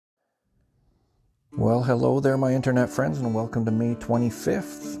Well, hello there, my internet friends, and welcome to May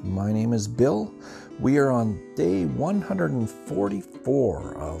 25th. My name is Bill. We are on day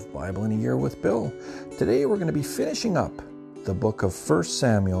 144 of Bible in a Year with Bill. Today we're going to be finishing up the book of 1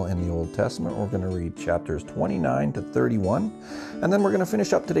 Samuel in the Old Testament. We're going to read chapters 29 to 31, and then we're going to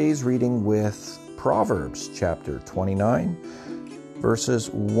finish up today's reading with Proverbs chapter 29, verses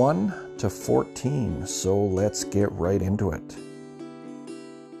 1 to 14. So let's get right into it.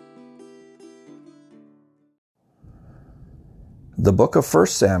 The book of 1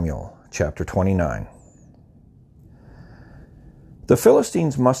 Samuel, chapter 29. The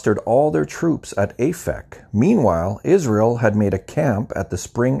Philistines mustered all their troops at Aphek. Meanwhile, Israel had made a camp at the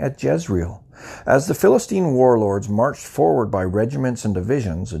spring at Jezreel. As the Philistine warlords marched forward by regiments and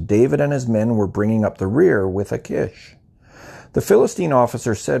divisions, David and his men were bringing up the rear with Achish. The Philistine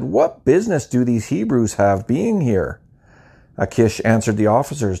officer said, "What business do these Hebrews have being here?" Achish answered the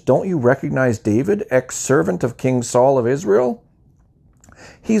officers, "Don't you recognize David, ex-servant of King Saul of Israel?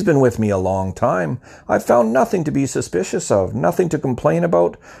 He's been with me a long time. I've found nothing to be suspicious of, nothing to complain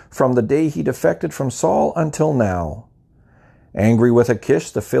about from the day he defected from Saul until now." Angry with Achish,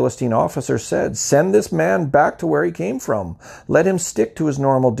 the Philistine officer said, "Send this man back to where he came from. Let him stick to his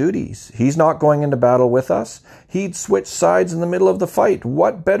normal duties. He's not going into battle with us. He'd switch sides in the middle of the fight.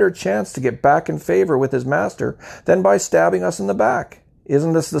 What better chance to get back in favor with his master than by stabbing us in the back?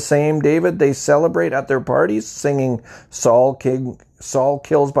 Isn't this the same David they celebrate at their parties, singing Saul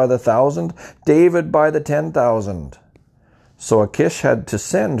kills by the 1,000, David by the 10,000? So Achish had to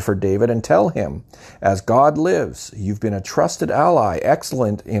send for David and tell him, "As God lives, you've been a trusted ally,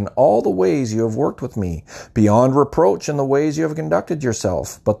 excellent in all the ways you have worked with me, beyond reproach in the ways you have conducted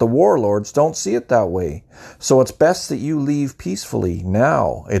yourself. But the warlords don't see it that way. So it's best that you leave peacefully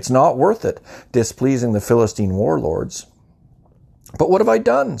now. It's not worth it, displeasing the Philistine warlords." "But what have I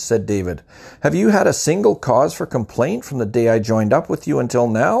done?" said David. "Have you had a single cause for complaint from the day I joined up with you until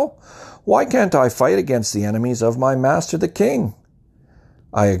now? Why can't I fight against the enemies of my master the king?"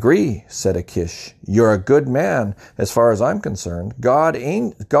 "I agree," said Achish. "You're a good man, as far as I'm concerned,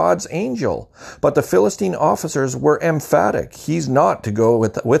 God's angel." But the Philistine officers were emphatic. "He's not to go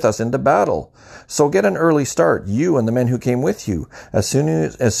with us into battle. So get an early start, you and the men who came with you. As soon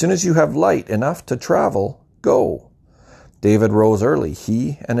as you have light enough to travel, go." David rose early,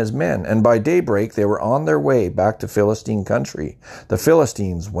 he and his men, and by daybreak they were on their way back to Philistine country. The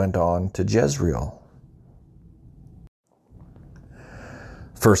Philistines went on to Jezreel.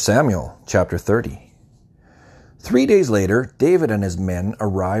 1 Samuel chapter 30. 3 days later, David and his men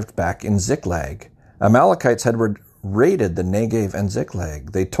arrived back in Ziklag. Amalekites had raided the Negev and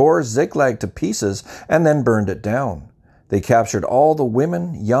Ziklag. They tore Ziklag to pieces and then burned it down. They captured all the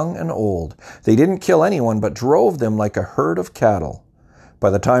women, young and old. They didn't kill anyone, but drove them like a herd of cattle. By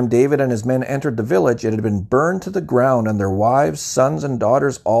the time David and his men entered the village, it had been burned to the ground and their wives, sons, and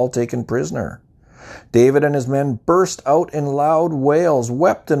daughters all taken prisoner. David and his men burst out in loud wails,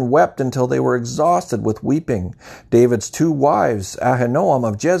 wept and wept until they were exhausted with weeping. David's 2 wives, Ahinoam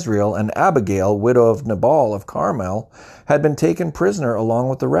of Jezreel and Abigail, widow of Nabal of Carmel, had been taken prisoner along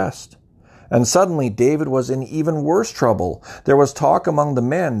with the rest. And suddenly David was in even worse trouble. There was talk among the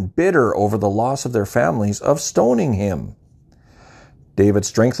men, bitter over the loss of their families, of stoning him. David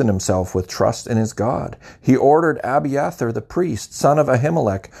strengthened himself with trust in his God. He ordered Abiathar the priest, son of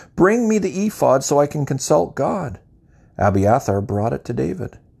Ahimelech, "Bring me the ephod so I can consult God." Abiathar brought it to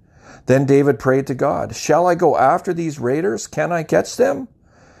David. Then David prayed to God, "Shall I go after these raiders? Can I catch them?"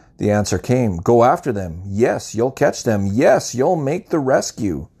 The answer came, "Go after them. Yes, you'll catch them. Yes, you'll make the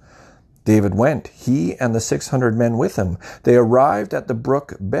rescue." David went, he and the 600 men with him. They arrived at the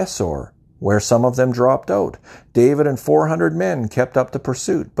brook Besor, where some of them dropped out. David and 400 men kept up the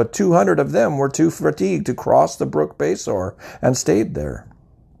pursuit, but 200 of them were too fatigued to cross the brook Besor and stayed there.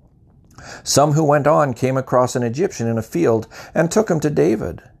 Some who went on came across an Egyptian in a field and took him to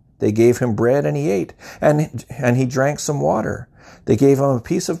David. They gave him bread and he ate, and he drank some water. They gave him a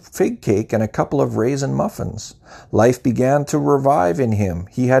piece of fig cake and a couple of raisin muffins. Life began to revive in him.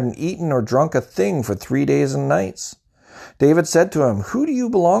 He hadn't eaten or drunk a thing for 3 days and nights. David said to him, "Who do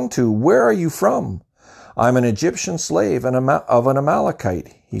you belong to? Where are you from?" "I'm an Egyptian slave of an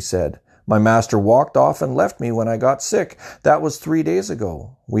Amalekite," he said. "My master walked off and left me when I got sick. That was 3 days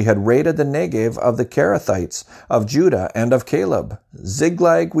ago. We had raided the Negev of the Kerethites, of Judah, and of Caleb.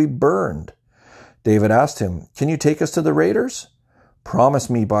 Ziklag we burned." David asked him, "Can you take us to the raiders?" "Promise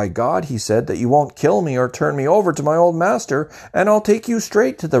me by God," he said, "that you won't kill me or turn me over to my old master, and I'll take you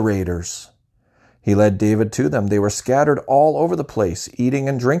straight to the raiders." He led David to them. They were scattered all over the place, eating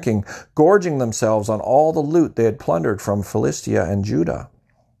and drinking, gorging themselves on all the loot they had plundered from Philistia and Judah.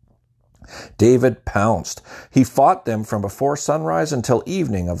 David pounced. He fought them from before sunrise until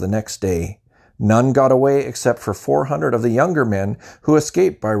evening of the next day. None got away except for 400 of the younger men who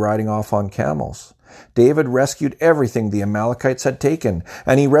escaped by riding off on camels. David rescued everything the Amalekites had taken,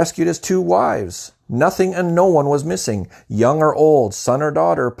 and he rescued his 2 wives. Nothing and no one was missing, young or old, son or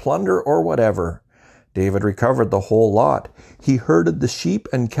daughter, plunder or whatever. David recovered the whole lot. He herded the sheep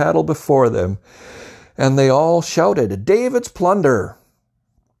and cattle before them, and they all shouted, "David's plunder!"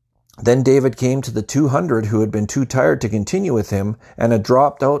 Then David came to the 200 who had been too tired to continue with him and had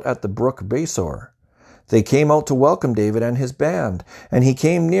dropped out at the brook Besor. They came out to welcome David and his band, and he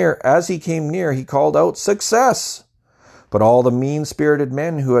came near. As he came near, he called out, "Success!" But all the mean-spirited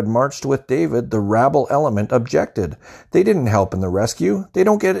men who had marched with David, the rabble element, objected. "They didn't help in the rescue. They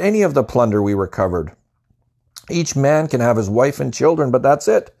don't get any of the plunder we recovered. Each man can have his wife and children, but that's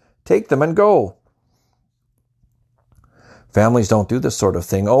it. Take them and go." "Families don't do this sort of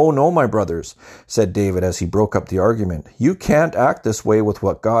thing." "Oh, no, my brothers," said David as he broke up the argument. "You can't act this way with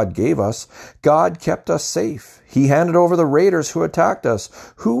what God gave us. God kept us safe. He handed over the raiders who attacked us.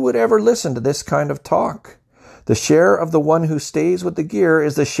 Who would ever listen to this kind of talk? The share of the one who stays with the gear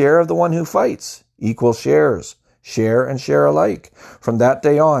is the share of the one who fights. Equal shares. Share and share alike." From that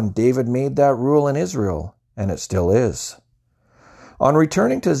day on, David made that rule in Israel, and it still is. On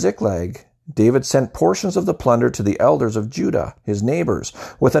returning to Ziklag, David sent portions of the plunder to the elders of Judah, his neighbors,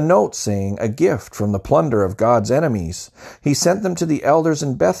 with a note saying, "A gift from the plunder of God's enemies." He sent them to the elders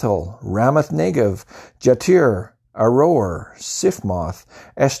in Bethel, Ramoth Negev, Jatir, Aroer, Sifmoth,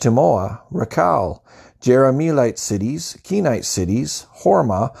 Eshtemoa, Rakal, Jerahmeelite cities, Kenite cities,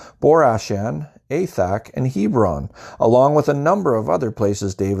 Hormah, Borashan, Athak, and Hebron, along with a number of other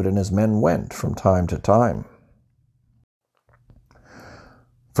places David and his men went from time to time.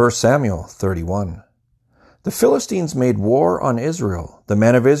 1 Samuel 31. The Philistines made war on Israel. The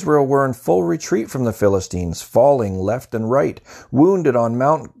men of Israel were in full retreat from the Philistines, falling left and right, wounded on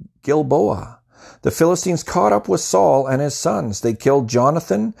Mount Gilboa. The Philistines caught up with Saul and his sons. They killed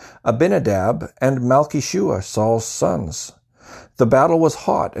Jonathan, Abinadab, and Malchishua, Saul's sons. The battle was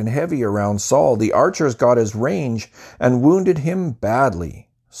hot and heavy around Saul. The archers got his range and wounded him badly.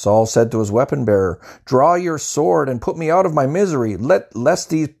 Saul said to his weapon-bearer, "Draw your sword and put me out of my misery, lest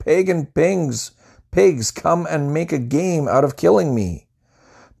these pagan pigs come and make a game out of killing me."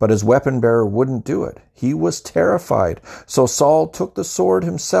 But his weapon-bearer wouldn't do it. He was terrified. So Saul took the sword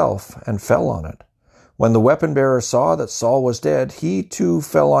himself and fell on it. When the weapon-bearer saw that Saul was dead, he too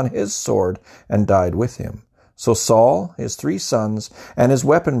fell on his sword and died with him. So Saul, his 3 sons, and his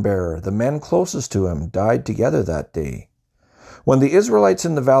weapon-bearer, the men closest to him, died together that day. When the Israelites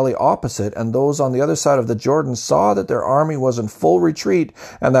in the valley opposite and those on the other side of the Jordan saw that their army was in full retreat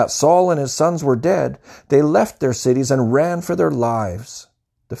and that Saul and his sons were dead, they left their cities and ran for their lives.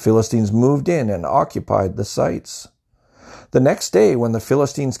 The Philistines moved in and occupied the sites. The next day, when the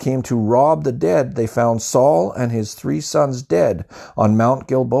Philistines came to rob the dead, they found Saul and his 3 sons dead on Mount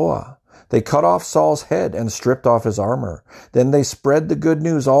Gilboa. They cut off Saul's head and stripped off his armor. Then they spread the good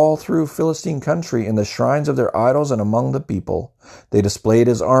news all through Philistine country in the shrines of their idols and among the people. They displayed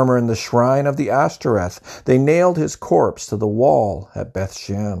his armor in the shrine of the Ashtoreth. They nailed his corpse to the wall at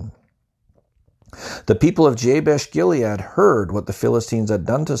Bethshan. The people of Jabesh Gilead heard what the Philistines had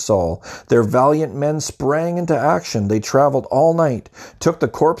done to Saul. Their valiant men sprang into action. They traveled all night, took the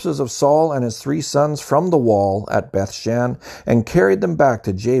corpses of Saul and his 3 sons from the wall at Bethshan, and carried them back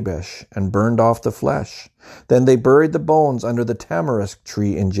to Jabesh, and burned off the flesh. Then they buried the bones under the tamarisk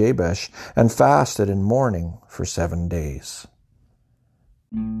tree in Jabesh, and fasted in mourning for 7 days.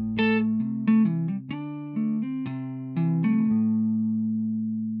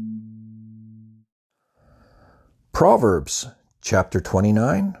 Proverbs chapter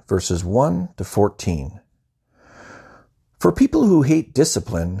 29, verses 1 to 14. For people who hate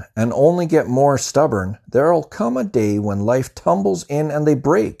discipline and only get more stubborn, there'll come a day when life tumbles in and they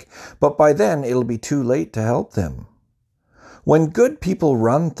break, but by then it'll be too late to help them. When good people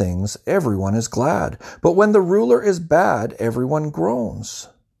run things, everyone is glad, but when the ruler is bad, everyone groans.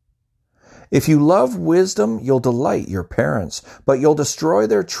 If you love wisdom, you'll delight your parents, but you'll destroy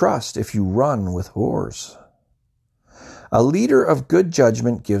their trust if you run with whores. A leader of good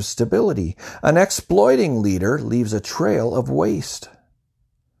judgment gives stability. An exploiting leader leaves a trail of waste.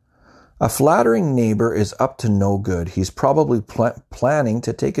 A flattering neighbor is up to no good. He's probably planning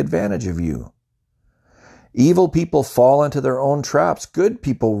to take advantage of you. Evil people fall into their own traps. Good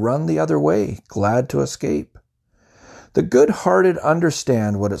people run the other way, glad to escape. The good-hearted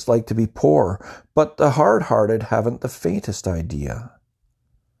understand what it's like to be poor, but the hard-hearted haven't the faintest idea.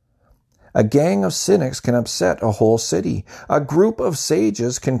 A gang of cynics can upset a whole city. A group of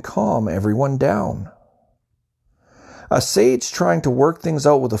sages can calm everyone down. A sage trying to work things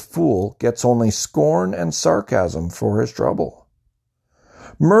out with a fool gets only scorn and sarcasm for his trouble.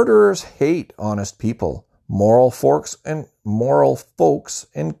 Murderers hate honest people. Moral folks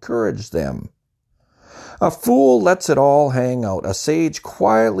encourage them. A fool lets it all hang out. A sage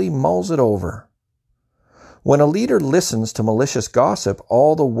quietly mulls it over. When a leader listens to malicious gossip,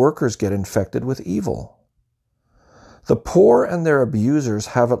 all the workers get infected with evil. The poor and their abusers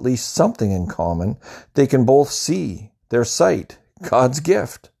have at least something in common. They can both see, their sight, God's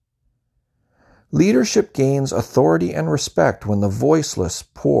gift. Leadership gains authority and respect when the voiceless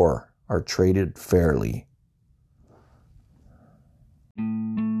poor are treated fairly.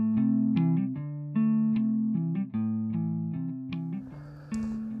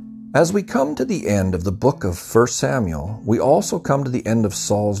 As we come to the end of the book of 1 Samuel, we also come to the end of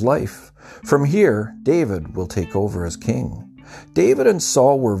Saul's life. From here, David will take over as king. David and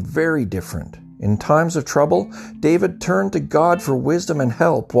Saul were very different. In times of trouble, David turned to God for wisdom and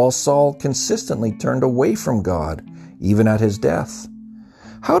help, while Saul consistently turned away from God, even at his death.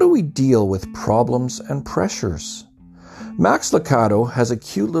 How do we deal with problems and pressures? Max Lucado has a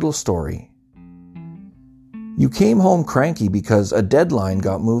cute little story. You came home cranky because a deadline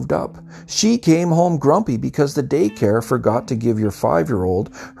got moved up. She came home grumpy because the daycare forgot to give your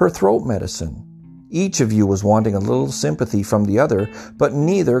 5-year-old her throat medicine. Each of you was wanting a little sympathy from the other, but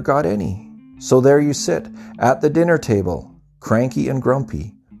neither got any. So there you sit, at the dinner table, cranky and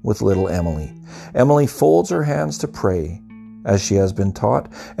grumpy, with little Emily. Emily folds her hands to pray, as she has been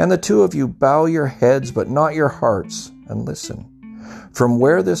taught, and the two of you bow your heads but not your hearts, and listen. From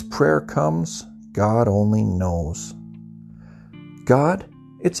where this prayer comes, God only knows. God,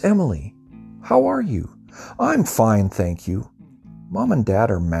 it's Emily. How are you? I'm fine, thank you. Mom and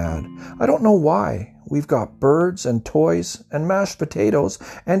Dad are mad. I don't know why. We've got birds and toys and mashed potatoes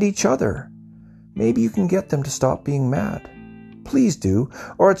and each other. Maybe you can get them to stop being mad. Please do,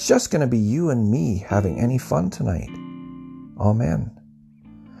 or it's just going to be you and me having any fun tonight. Amen.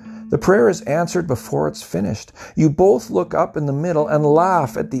 The prayer is answered before it's finished. You both look up in the middle and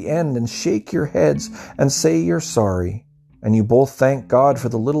laugh at the end and shake your heads and say you're sorry. And you both thank God for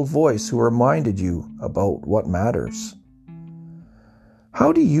the little voice who reminded you about what matters.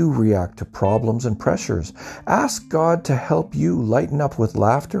 How do you react to problems and pressures? Ask God to help you lighten up with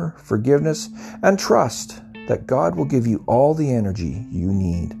laughter, forgiveness, and trust that God will give you all the energy you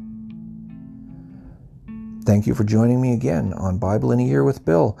need. Thank you for joining me again on Bible in a Year with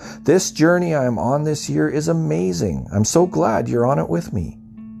Bill. This journey I am on this year is amazing. I'm so glad you're on it with me.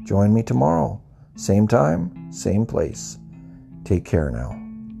 Join me tomorrow. Same time, same place. Take care now.